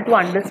will be able to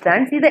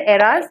understand. See the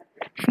eras: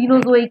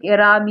 Cenozoic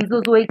era,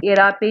 Mesozoic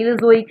era,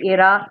 Paleozoic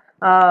era,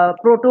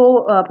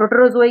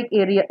 Proterozoic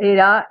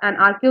era, and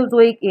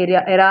Archaeozoic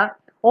era.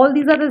 All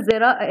these are the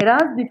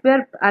eras which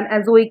were an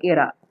Azoic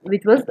era,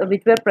 which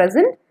were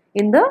present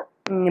in the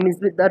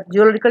the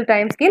geological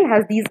time scale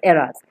has these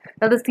eras.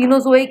 Now the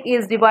Cenozoic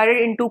is divided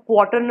into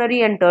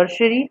Quaternary and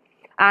Tertiary,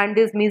 and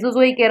this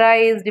Mesozoic era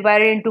is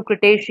divided into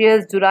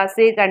Cretaceous,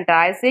 Jurassic, and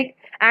Triassic,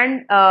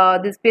 and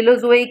this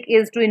Paleozoic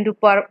is into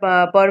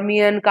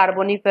Permian,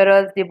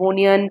 Carboniferous,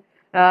 Devonian,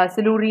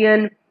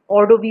 Silurian,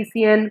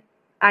 Ordovician,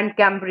 and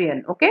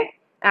Cambrian. Okay,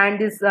 and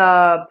this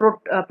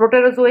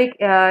Proterozoic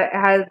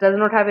does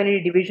not have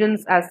any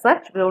divisions as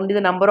such. Only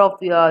the number of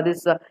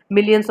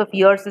millions of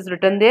years is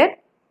written there.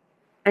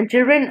 And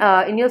children,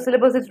 in your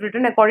syllabus, it's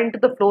written according to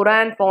the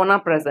flora and fauna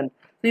present.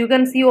 So you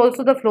can see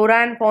also the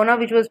flora and fauna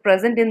which was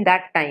present in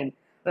that time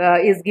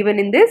is given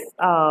in this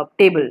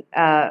table.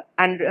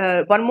 And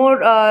one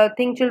more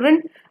thing,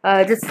 children,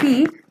 just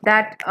see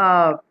that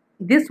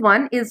this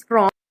one is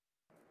from.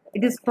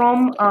 It is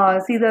from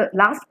see the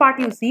last part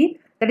you see,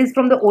 that is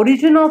from the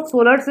origin of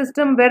solar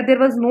system where there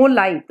was no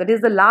life. That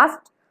is the last,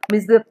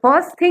 means the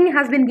first thing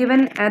has been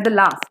given at the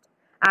last,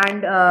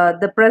 and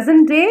the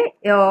present day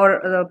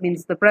or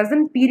means the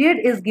present period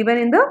is given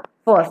in the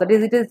first, that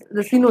is it is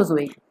the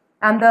Cenozoic.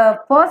 And the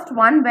first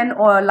one when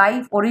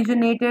life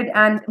originated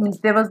and means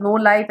there was no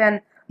life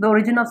and the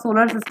origin of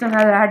solar system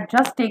had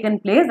just taken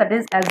place, that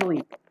is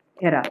Azoic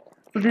era.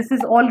 So this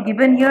is all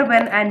given here,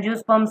 when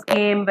angiosperms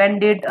came, when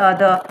did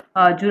what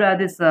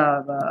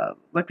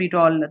we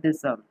call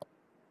this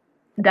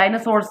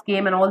dinosaurs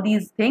came, and all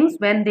these things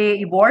when they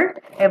evolved,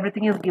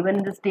 everything is given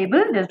in this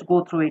table. Just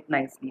go through it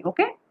nicely.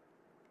 Okay,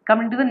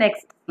 coming to the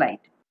next slide.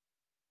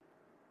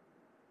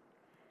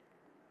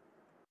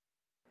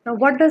 Now,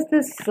 what does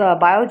this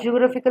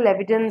biogeographical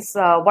evidence,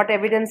 what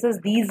evidences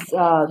these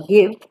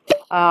give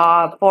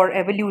for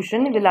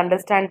evolution? We'll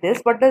understand this.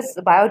 What does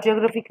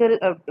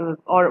biogeographical,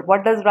 or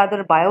what does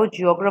rather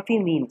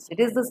biogeography means? It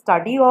is the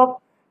study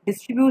of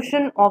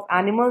distribution of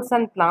animals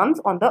and plants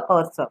on the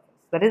Earth's surface.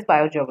 That is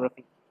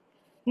biogeography.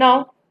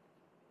 Now,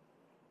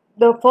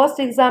 the first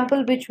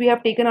example which we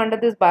have taken under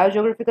this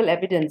biogeographical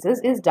evidences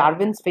is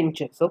Darwin's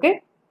finches.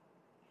 Okay.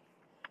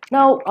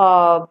 Now,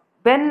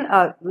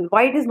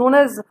 why it is known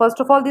as, first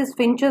of all, these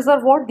finches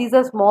are what? These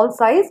are small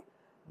size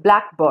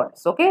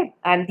blackbirds. Okay,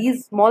 and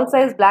these small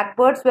size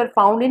blackbirds were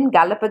found in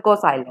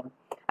Galapagos Island.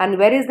 And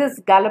where is this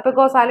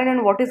Galapagos Island,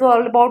 and what is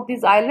all about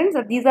these islands?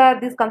 These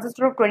consist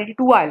of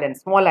 22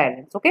 islands, small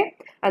islands. Okay,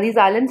 and these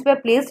islands were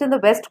placed in the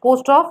west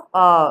coast of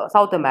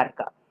South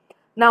America.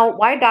 Now,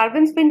 why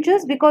Darwin's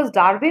finches? Because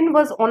Darwin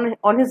was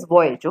on his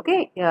voyage.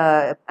 Okay,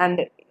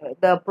 and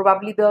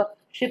probably the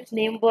ship's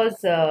name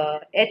was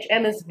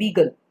HMS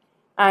Beagle,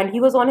 and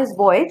he was on his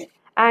voyage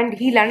and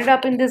he landed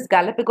up in this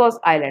Galapagos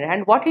Island.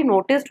 And what he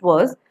noticed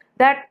was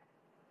that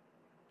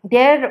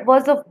there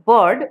was a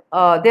bird,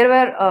 there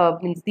were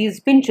these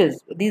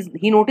finches,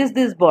 he noticed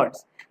these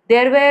birds.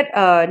 There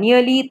were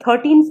nearly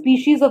 13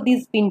 species of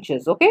these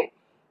finches, okay,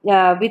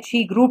 which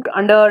he grouped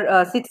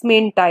under 6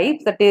 main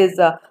types, that is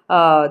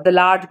the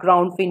large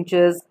ground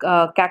finches,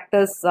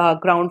 cactus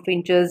ground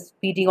finches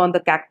feeding on the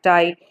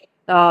cacti,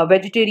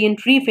 vegetarian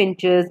tree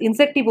finches,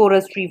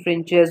 insectivorous tree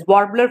finches,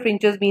 warbler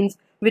finches means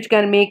which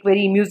can make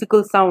very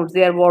musical sounds.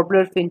 They are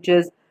warbler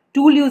finches,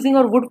 tool using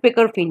or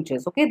woodpecker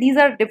finches. Okay, these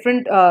are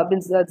different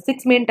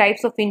 6 main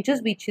types of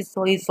finches which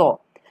he saw.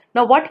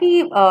 Now, what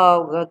he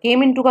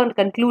came into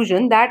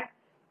conclusion that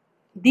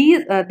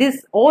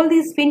all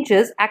these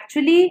finches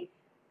actually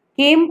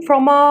came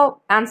from a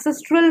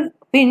ancestral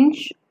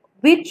finch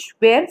which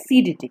were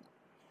seed eating.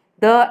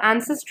 The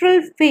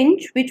ancestral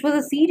finch, which was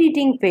a seed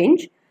eating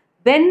finch,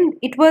 when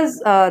it was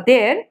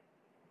there,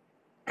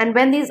 and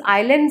when these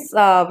islands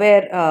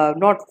were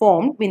not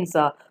formed, means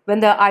when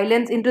the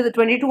islands into the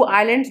 22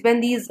 islands, when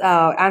these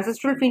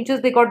ancestral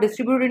finches they got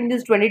distributed in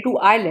these 22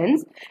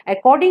 islands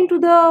according to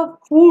the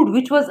food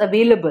which was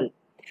available,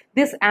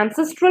 this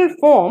ancestral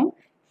form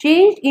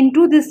changed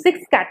into the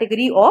sixth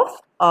category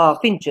of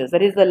finches.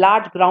 That is the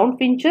large ground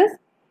finches,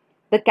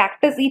 the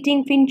cactus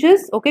eating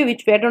finches, okay,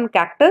 which fed on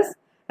cactus,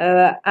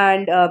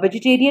 and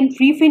vegetarian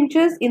tree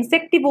finches,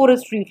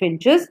 insectivorous tree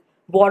finches,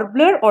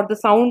 warbler, or the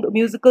sound,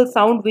 musical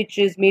sound which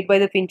is made by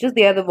the finches,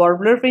 they are the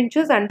warbler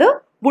finches, and the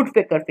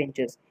woodpecker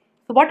finches.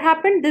 So what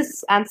happened,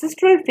 this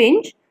ancestral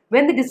finch,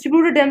 when they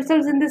distributed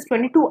themselves in these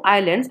 22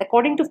 islands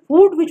according to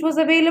food which was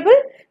available,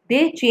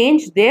 they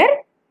changed their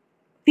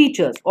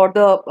features, or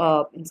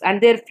the and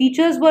their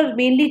features were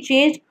mainly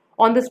changed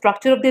on the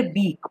structure of their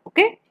beak,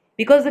 okay,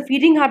 because the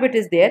feeding habit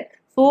is there.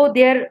 So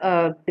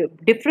their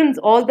difference,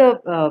 all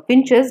the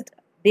finches,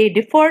 they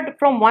differed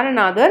from one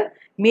another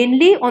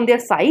mainly on their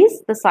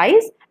size, the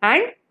size,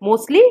 and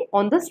mostly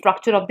on the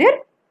structure of their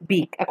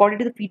beak according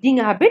to the feeding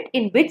habit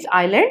in which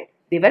island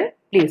they were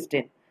placed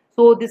in.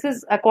 So this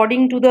is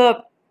according to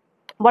the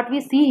what we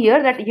see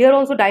here, that here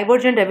also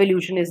divergent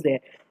evolution is there.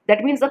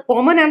 That means a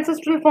common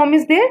ancestral form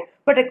is there,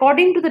 but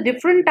according to the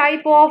different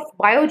type of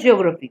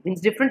biogeography, means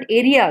different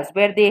areas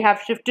where they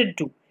have shifted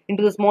to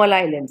into the small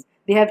islands,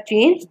 they have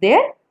changed their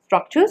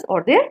structures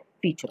or their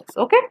features.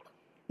 Okay.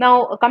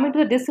 Now coming to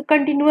the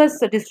discontinuous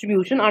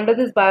distribution under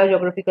this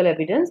biogeographical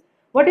evidence,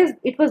 what is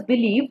it was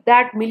believed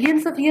that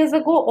millions of years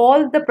ago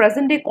all the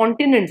present day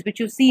continents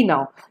which you see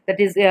now, that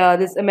is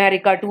this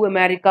America, two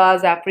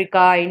Americas,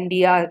 Africa,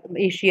 India,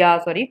 Asia,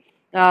 sorry,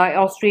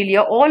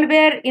 Australia, all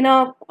were in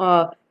a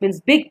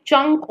means big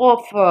chunk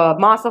of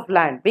mass of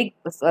land, big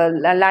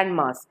land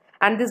mass,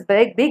 and this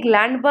big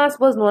land mass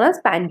was known as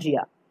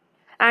Pangea.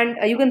 And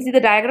you can see the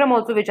diagram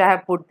also which I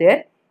have put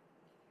there.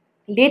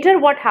 Later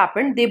what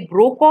happened, they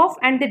broke off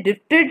and they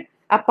drifted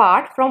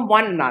apart from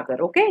one another,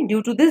 okay,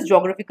 due to this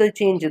geographical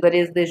changes, that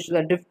is this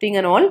drifting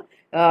and all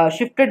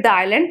shifted the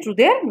island to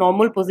their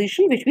normal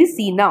position which we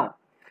see now.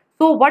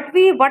 So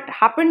what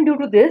happened due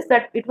to this,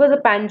 that it was a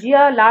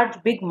Pangea large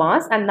big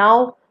mass, and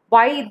now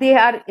why they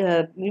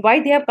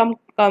have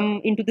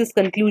come into this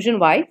conclusion,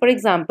 why, for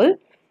example,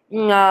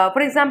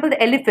 the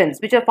elephants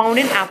which are found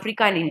in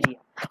Africa and India.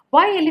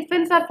 Why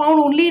elephants are found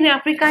only in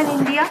Africa and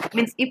India?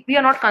 Means if we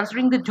are not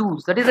considering the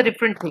zoos, that is a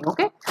different thing,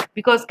 okay?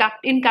 Because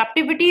in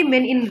captivity,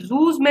 in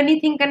zoos,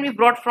 many things can be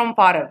brought from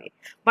far away.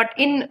 But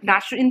in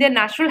their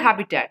natural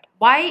habitat,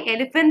 why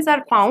elephants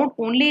are found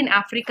only in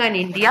Africa and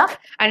India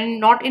and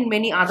not in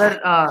many other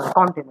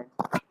continents?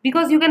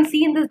 Because you can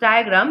see in this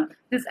diagram,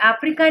 this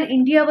Africa and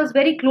India were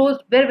very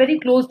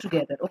close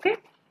together, okay?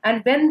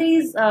 And when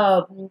these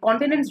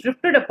continents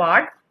drifted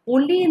apart,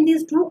 only in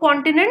these two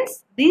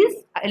continents these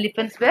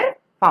elephants were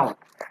found.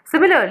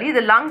 Similarly,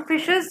 the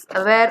lungfishes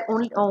were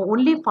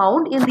only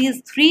found in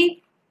these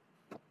three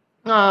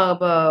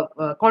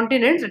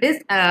continents, it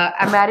is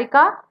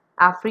America,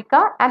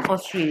 Africa, and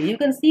Australia. You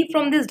can see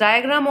from this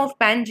diagram of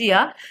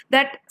Pangea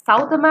that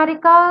South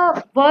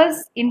America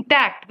was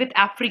intact with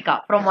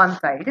Africa from one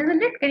side,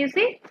 isn't it? Can you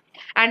see?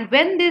 And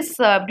when this,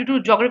 due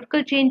to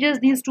geographical changes,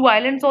 these two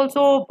islands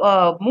also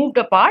moved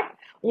apart,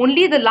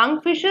 only the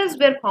lungfishes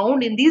were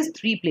found in these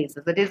three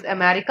places, that is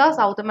America,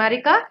 South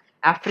America,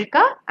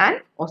 Africa, and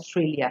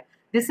Australia.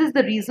 This is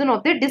the reason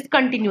of their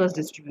discontinuous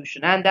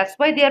distribution, and that's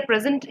why they are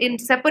present in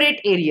separate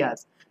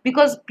areas,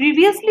 because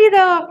previously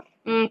the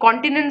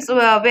continents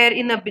were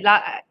in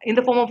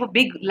the form of a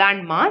big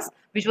land mass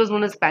which was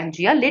known as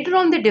Pangea. Later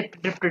on they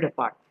drifted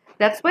apart.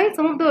 That's why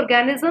some of the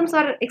organisms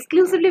are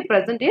exclusively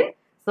present in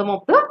some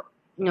of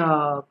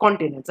the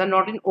continents and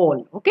not in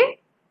all. Okay,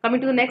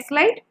 coming to the next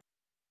slide.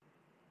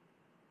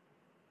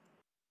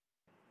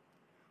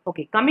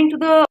 Okay, coming to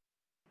the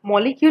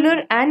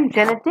molecular and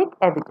genetic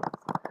evidence.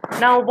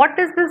 Now, what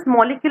is this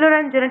molecular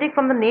and genetic?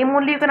 From the name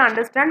only you can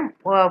understand,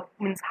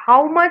 means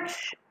how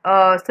much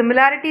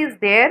similarity is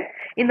there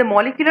in the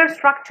molecular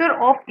structure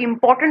of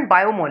important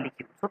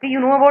biomolecules. Okay,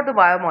 you know about the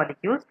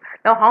biomolecules.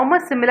 Now, how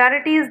much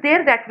similarity is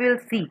there, that we'll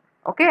see.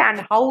 Okay,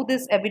 and how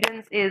this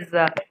evidence is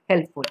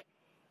helpful.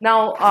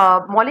 Now,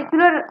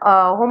 molecular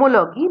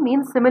homology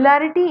means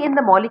similarity in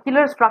the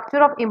molecular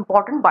structure of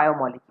important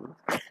biomolecules.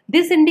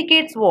 This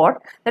indicates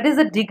what? That is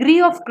the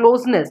degree of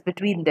closeness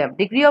between them.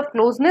 Degree of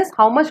closeness,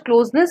 how much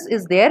closeness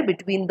is there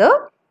between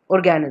the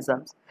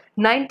organisms.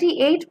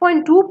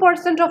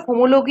 98.2% of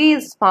homology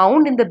is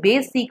found in the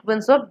base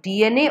sequence of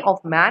DNA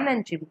of man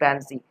and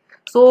chimpanzee.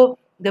 So,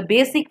 the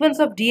base sequence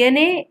of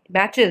DNA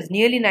matches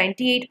nearly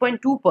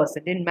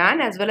 98.2% in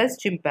man as well as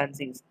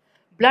chimpanzees.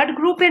 Blood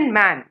group in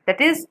man, that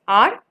is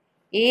R,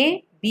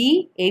 A,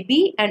 B,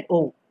 AB and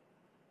O.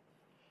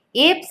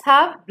 Apes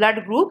have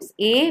blood groups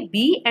A,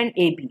 B and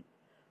AB.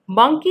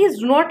 monkeys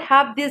do not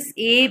have this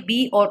A,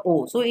 B, or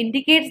O. So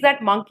indicates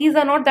that monkeys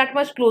are not that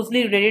much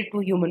closely related to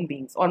human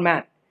beings or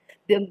man.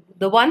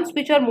 The ones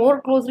which are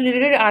more closely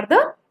related are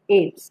the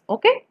apes.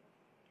 Okay,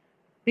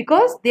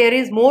 because there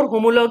is more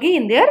homology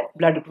in their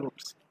blood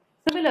groups.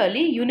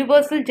 Similarly,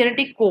 universal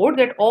genetic code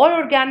that all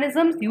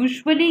organisms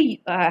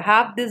usually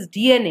have this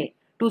DNA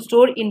to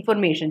store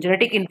information,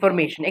 genetic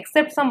information,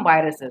 except some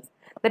viruses.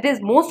 That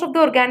is, most of the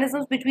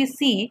organisms which we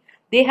see,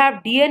 they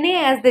have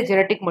DNA as the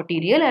genetic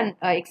material, and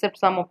except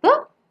some of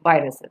the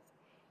viruses.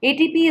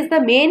 ATP is the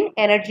main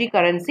energy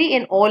currency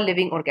in all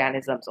living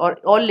organisms or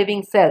all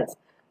living cells.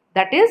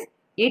 That is,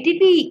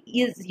 ATP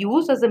is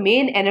used as the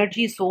main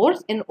energy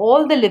source in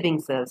all the living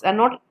cells and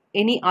not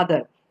any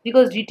other,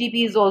 because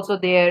GTP is also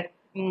there,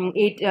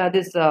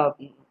 this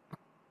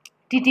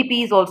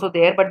TTP is also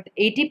there, but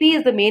ATP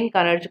is the main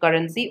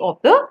currency of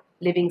the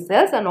living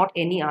cells and not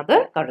any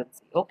other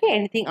currency. Okay,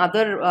 anything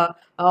other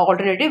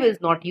alternative is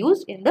not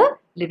used in the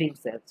living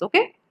cells.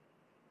 Okay,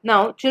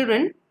 now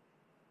children,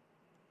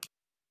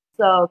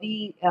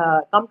 we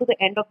come to the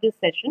end of this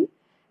session,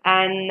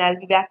 and I'll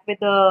be back with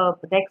the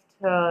next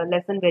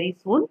lesson very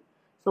soon.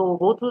 So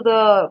go through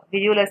the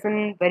video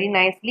lesson very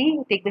nicely.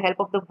 Take the help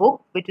of the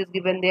book which is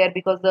given there,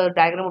 because the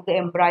diagram of the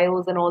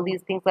embryos and all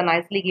these things are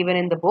nicely given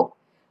in the book.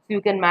 So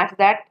you can match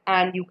that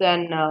and you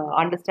can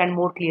understand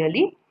more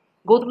clearly.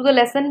 Go through the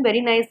lesson very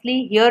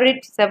nicely. Hear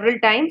it several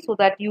times so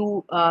that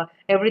you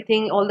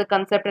everything, all the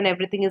concept and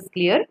everything is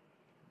clear.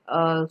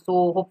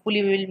 So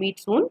hopefully we will meet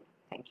soon.